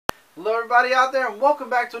Hello everybody out there, and welcome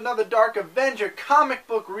back to another Dark Avenger comic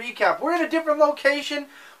book recap. We're in a different location.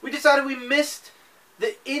 We decided we missed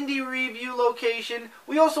the indie review location.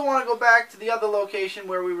 We also want to go back to the other location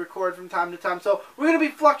where we record from time to time. So we're going to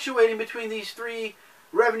be fluctuating between these three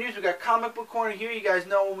revenues. We got Comic Book Corner here. You guys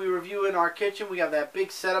know when we review in our kitchen, we have that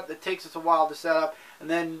big setup that takes us a while to set up. And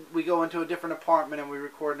then we go into a different apartment and we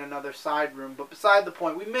record in another side room. But beside the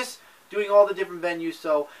point, we miss doing all the different venues,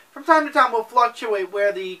 so from time to time we'll fluctuate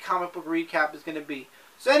where the comic book recap is going to be.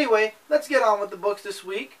 So anyway, let's get on with the books this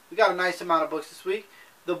week. We got a nice amount of books this week.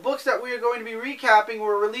 The books that we are going to be recapping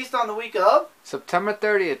were released on the week of September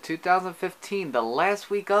 30th, 2015, the last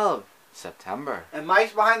week of September. And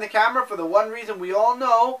Mike's behind the camera for the one reason we all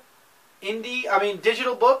know,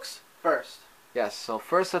 digital books first. Yes, so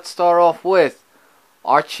first let's start off with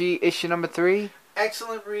Archie issue number 3.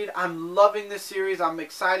 Excellent read. I'm loving this series. I'm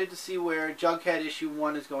excited to see where Jughead issue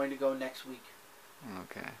 1 is going to go next week.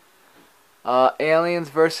 Okay. Aliens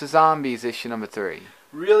vs. Zombies issue number 3.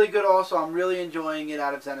 Really good also. I'm really enjoying it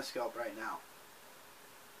out of Zenescope right now.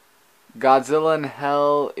 Godzilla in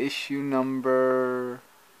Hell issue number...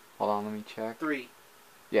 Hold on, let me check. 3.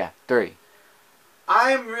 Yeah, 3.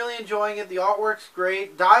 I am really enjoying it. The artwork's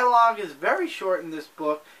great. Dialogue is very short in this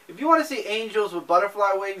book. If you want to see angels with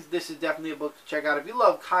butterfly wings, this is definitely a book to check out. If you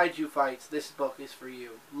love kaiju fights, this book is for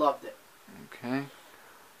you. Loved it. Okay.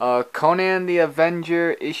 Conan the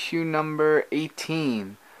Avenger issue number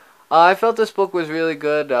 18. I felt this book was really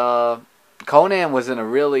good. Conan was in a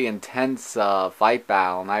really intense fight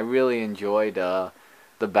battle, and I really enjoyed the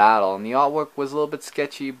battle. And the artwork was a little bit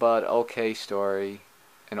sketchy, but okay story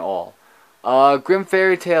and all. Grim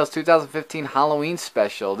Fairy Tales 2015 Halloween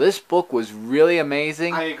Special. This book was really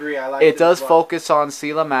amazing. I agree. I like it. It does focus on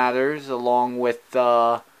Sela Matters along with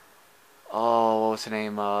what was her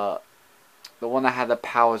name? The one that had the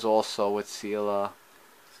powers also with Sela.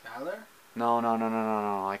 Skylar? No.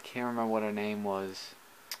 I can't remember what her name was.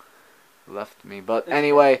 Left me. But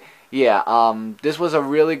anyway, yeah. This was a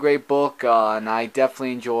really great book, and I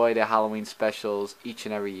definitely enjoy the Halloween specials each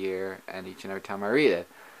and every year and each and every time I read it.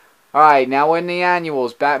 Alright, now we're in the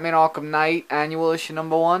annuals. Batman Arkham Knight, annual issue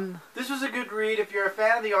number 1. This was a good read. If you're a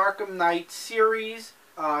fan of the Arkham Knight series,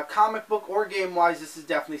 comic book or game-wise, this is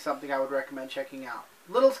definitely something I would recommend checking out.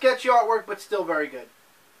 Little sketchy artwork, but still very good.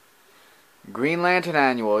 Green Lantern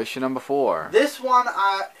annual, issue number 4. This one,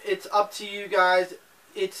 it's up to you guys.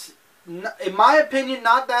 It's, in my opinion,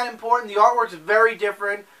 not that important. The artwork's very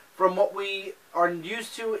different from what we are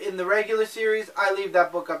used to in the regular series. I leave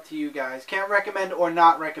that book up to you guys. Can't recommend or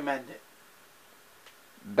not recommend it.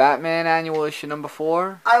 Batman annual issue number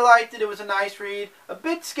 4. I liked it. It was a nice read. A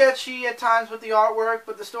bit sketchy at times with the artwork,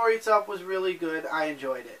 but the story itself was really good. I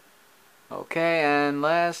enjoyed it. Okay, and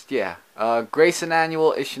last, Grayson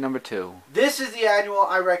annual issue number 2. This is the annual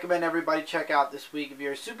I recommend everybody check out this week. If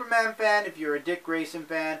you're a Superman fan, if you're a Dick Grayson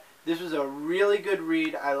fan, this was a really good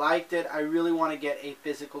read. I liked it. I really want to get a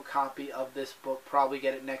physical copy of this book. Probably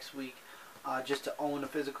get it next week just to own a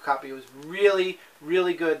physical copy. It was really,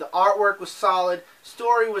 really good. The artwork was solid.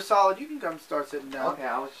 Story was solid. You can come start sitting down. Okay,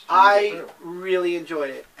 I really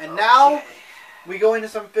enjoyed it. And now we go into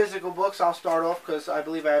some physical books. I'll start off because I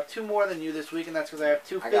believe I have 2 more than you this week, and that's because I have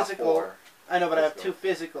 2 physical. Got 4. I know, but I have 2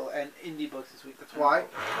 physical and indie books this week. That's why. Go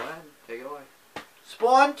ahead, take it away.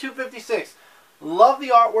 Spawn 256. Love the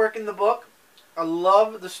artwork in the book. I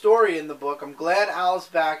love the story in the book. I'm glad Al's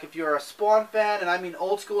back. If you're a Spawn fan, and I mean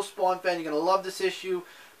old school Spawn fan, you're going to love this issue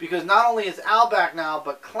because not only is Al back now,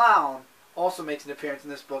 but Clown also makes an appearance in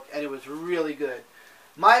this book, and it was really good.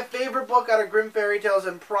 My favorite book out of Grim Fairy Tales,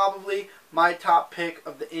 and probably my top pick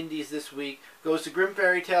of the indies this week, goes to Grim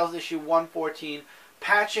Fairy Tales issue 114.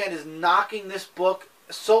 Patchan is knocking this book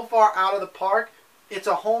so far out of the park. It's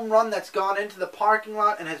a home run that's gone into the parking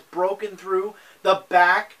lot and has broken through the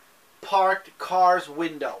back parked car's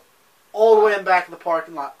window. All the way in back of the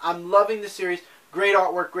parking lot. I'm loving the series. Great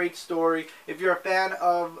artwork, great story. If you're a fan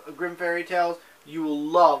of Grim Fairy Tales, you will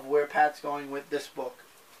love where Pat's going with this book.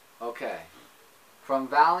 Okay. From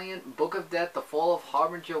Valiant, Book of Death, The Fall of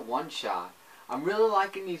Harbinger one-shot. I'm really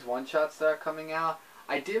liking these one-shots that are coming out.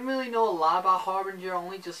 I didn't really know a lot about Harbinger,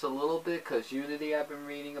 only just a little bit, because Unity I've been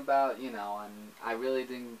reading about, and I really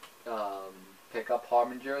didn't pick up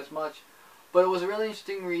Harbinger as much. But it was a really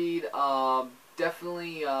interesting read,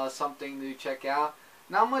 definitely something to check out.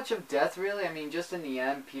 Not much of death, really. I mean, just in the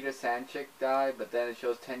end, Peter Sanchik died, but then it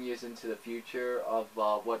shows 10 years into the future of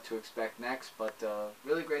what to expect next. But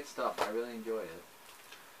really great stuff. I really enjoyed it.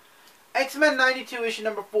 X-Men 92 issue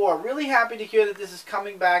number 4. Really happy to hear that this is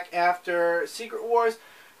coming back after Secret Wars.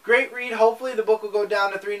 Great read. Hopefully the book will go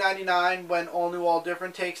down to $3.99 when All New, All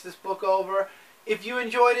Different takes this book over. if you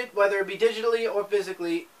enjoyed it, whether it be digitally or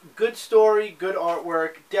physically, good story, good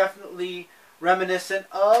artwork, definitely reminiscent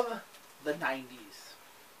of the 90s.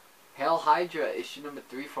 Hail Hydra, issue number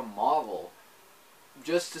 3 from Marvel.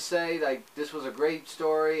 Just to say, like, this was a great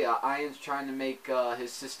story. Iron's trying to make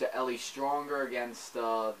his sister Ellie stronger against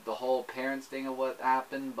the whole parents thing of what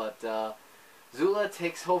happened, but Zula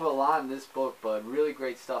takes over a lot in this book, but really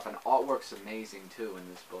great stuff, and artwork's amazing too in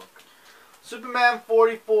this book. Superman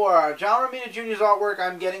 44. John Romita Jr.'s artwork,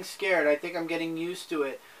 I'm getting scared. I think I'm getting used to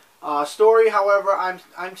it. Story, however,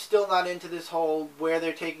 I'm still not into this whole where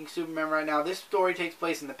they're taking Superman right now. This story takes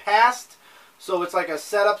place in the past, so it's like a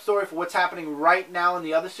setup story for what's happening right now in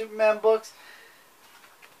the other Superman books.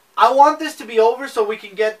 I want this to be over so we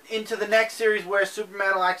can get into the next series where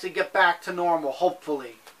Superman will actually get back to normal,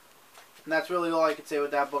 hopefully. And that's really all I can say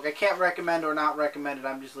with that book. I can't recommend or not recommend it.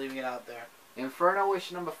 I'm just leaving it out there. Inferno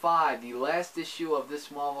issue number 5, the last issue of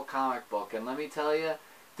this Marvel comic book. And let me tell you,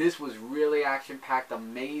 this was really action-packed,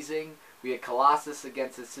 amazing. We had Colossus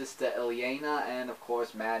against his sister Ilyana, and of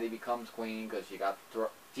course Maddie becomes queen because she got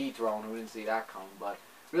dethroned. Who didn't see that come? But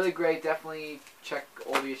really great. Definitely check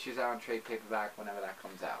all the issues out on trade paperback whenever that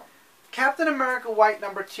comes out. Captain America White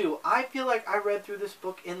number 2. I feel like I read through this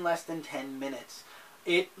book in less than 10 minutes.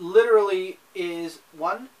 It literally is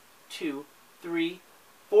 1, 2, 3,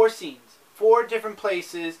 4 scenes. 4 different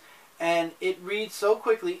places, and it reads so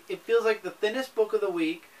quickly. It feels like the thinnest book of the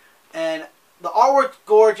week, and the artwork's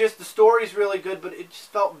gorgeous, the story's really good, but it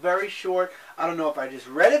just felt very short. I don't know if I just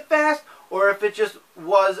read it fast or if it just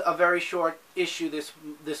was a very short issue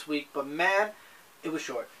this week, but man, it was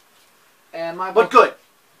short. And my book, but good.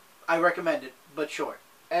 I recommend it, but short.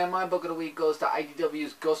 And my book of the week goes to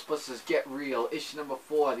IDW's Ghostbusters Get Real, issue number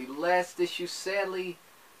 4, the last issue, sadly,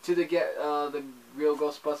 to the Real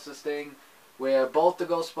Ghostbusters thing, where both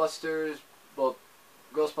Ghostbusters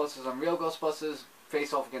and Real Ghostbusters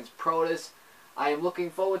face off against Protus. I am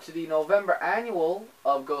looking forward to the November annual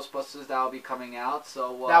of Ghostbusters that will be coming out.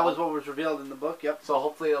 So that was what was revealed in the book, yep. So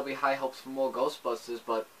hopefully there'll be high hopes for more Ghostbusters,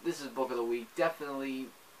 but this is book of the week. Definitely,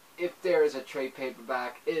 if there is a trade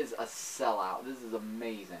paperback, it is a sellout. This is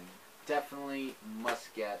amazing. Definitely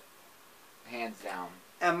must get, hands down.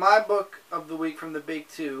 And my book of the week from the big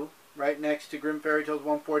 2, right next to Grim Fairy Tales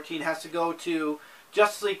 114, has to go to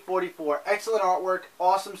Justice League 44. Excellent artwork,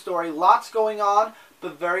 awesome story, lots going on,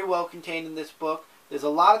 but very well contained in this book. There's a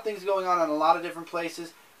lot of things going on in a lot of different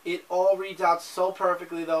places. It all reads out so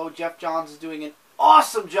perfectly, though. Jeff Johns is doing an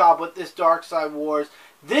awesome job with this Darkseid Wars.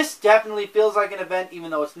 This definitely feels like an event, even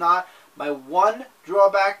though it's not. My one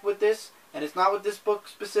drawback with this, and it's not with this book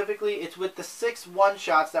specifically, it's with the 6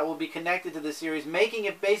 one-shots that will be connected to the series, making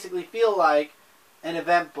it basically feel like an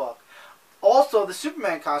event book. Also, the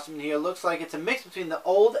Superman costume here looks like it's a mix between the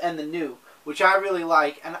old and the new, which I really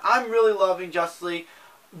like, and I'm really loving Justice League.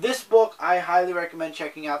 This book I highly recommend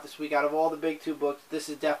checking out this week. Out of all the big 2 books, this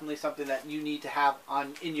is definitely something that you need to have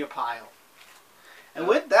in your pile. And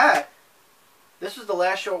with that, this was the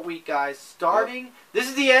last short week, guys. This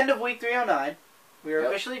is the end of week 309. We are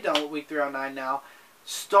officially done with week 309 now.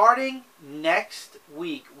 Starting next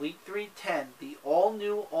week, week 310, the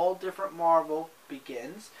all-new, all-different Marvel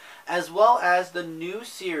begins, as well as the new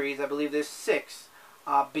series, I believe there's 6,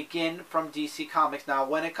 begin from DC Comics. Now,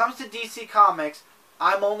 when it comes to DC Comics,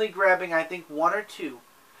 I'm only grabbing, I think, 1 or 2.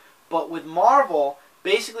 But with Marvel,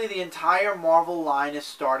 basically the entire Marvel line is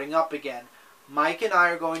starting up again. Mike and I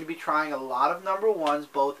are going to be trying a lot of number 1s,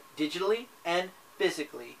 both digitally and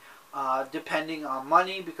physically. Depending on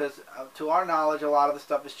money, because to our knowledge, a lot of the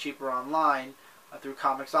stuff is cheaper online through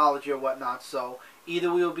Comixology or whatnot. So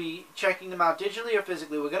either we will be checking them out digitally or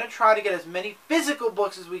physically. We're going to try to get as many physical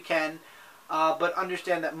books as we can, but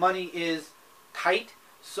understand that money is tight,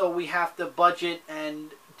 so we have to budget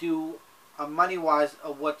and do money-wise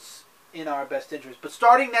what's in our best interest. But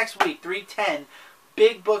starting next week, 310,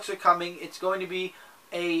 big books are coming. It's going to be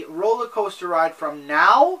a roller coaster ride from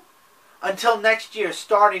now until next year,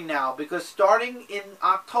 starting now, because starting in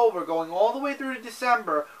October, going all the way through to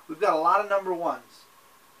December, we've got a lot of number 1s.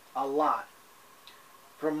 A lot.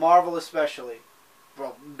 From Marvel especially.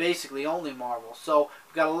 Well, basically only Marvel. So,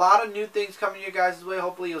 we've got a lot of new things coming your guys' way.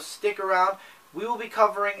 Hopefully you'll stick around. We will be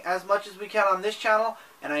covering as much as we can on this channel,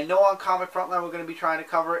 and I know on Comic Frontline we're going to be trying to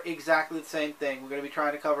cover exactly the same thing. We're going to be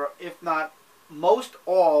trying to cover, if not most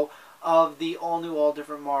all, of the all-new,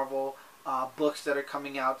 all-different Marvel books that are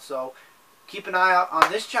coming out. So, keep an eye out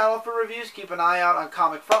on this channel for reviews. Keep an eye out on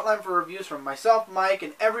Comic Frontline for reviews from myself, Mike,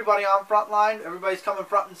 and everybody on Frontline. Everybody's coming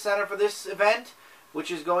front and center for this event,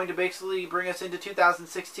 which is going to basically bring us into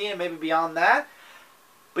 2016 and maybe beyond that.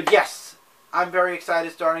 But yes, I'm very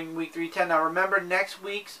excited starting week 310. Now remember, next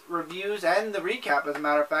week's reviews and the recap, as a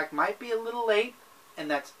matter of fact, might be a little late. And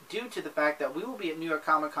that's due to the fact that we will be at New York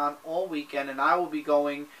Comic Con all weekend. And I will be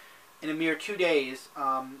going in a mere 2 days,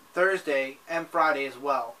 Thursday and Friday as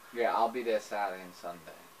well. Yeah, I'll be there Saturday and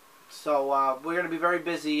Sunday. So we're going to be very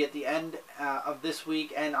busy at the end of this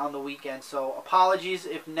week and on the weekend. So apologies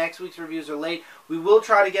if next week's reviews are late. We will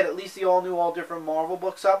try to get at least the all-new, all-different Marvel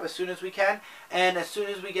books up as soon as we can. And as soon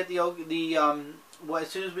as we get as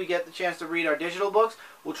soon as we get the chance to read our digital books,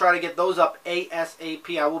 we'll try to get those up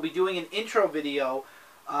ASAP. I will be doing an intro video,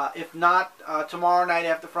 if not tomorrow night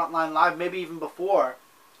after Frontline Live, maybe even before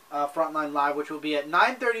Frontline Live, which will be at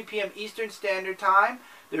 9:30 p.m. Eastern Standard Time.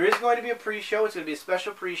 There is going to be a pre-show. It's going to be a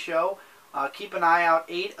special pre-show. Keep an eye out,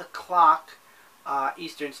 8 o'clock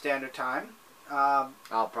Eastern Standard Time.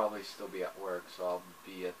 I'll probably still be at work, so I'll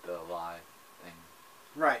be at the live thing.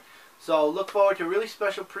 Right. So look forward to a really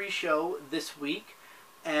special pre-show this week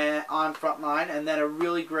on Frontline, and then a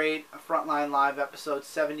really great Frontline Live episode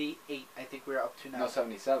 78, I think we're up to now. No,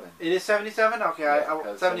 77. It is 77? Okay,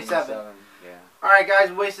 Yeah, 77. Yeah. Alright guys,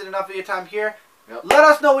 we wasted enough of your time here. Yep. Let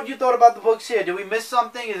us know what you thought about the books here. Did we miss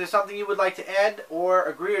something? Is there something you would like to add or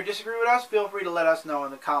agree or disagree with us? Feel free to let us know in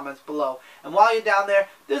the comments below. And while you're down there,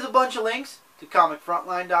 there's a bunch of links to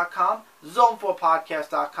comicfrontline.com,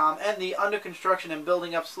 zone4podcast.com, and the under construction and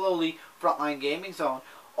building up slowly Frontline Gaming Zone.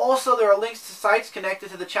 Also, there are links to sites connected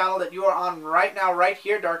to the channel that you are on right now, right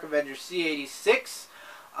here, Dark Avenger C86.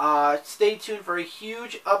 Stay tuned for a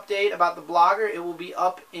huge update about the blogger. It will be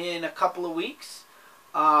up in a couple of weeks.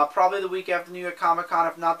 Probably the week after New York Comic Con,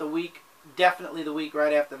 if not the week, definitely the week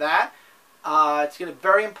right after that. It's going to be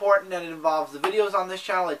very important that it involves the videos on this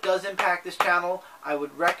channel. It does impact this channel. I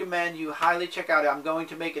would recommend you highly check out it. I'm going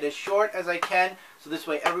to make it as short as I can, so this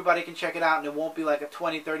way everybody can check it out, and it won't be like a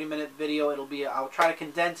 20-30 minute video. I'll try to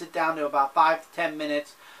condense it down to about 5 to 10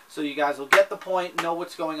 minutes, so you guys will get the point, know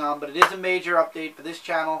what's going on. But it is a major update for this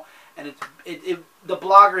channel, and the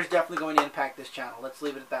blogger is definitely going to impact this channel. Let's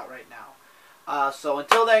leave it at that right now. So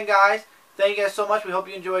until then, guys, thank you guys so much. We hope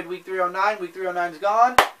you enjoyed week 309. Week 309 is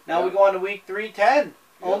gone. Now we go on to week 310.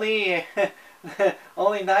 Yep.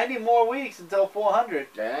 Only 90 more weeks until 400.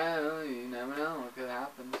 Yeah, you never know. It could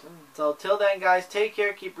happen soon. So till then, guys, take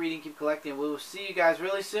care. Keep reading. Keep collecting. We will see you guys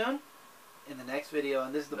really soon in the next video.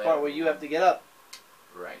 And this is the part where you have to get up.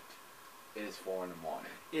 Right. It is 4 in the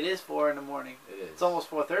morning. It is 4 in the morning. It is. It's almost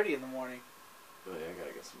 4:30 in the morning. Oh, yeah, I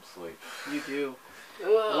gotta get some sleep. You do.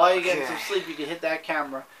 While you're getting some sleep, you can hit that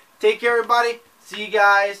camera. Take care, everybody. See you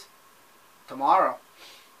guys tomorrow.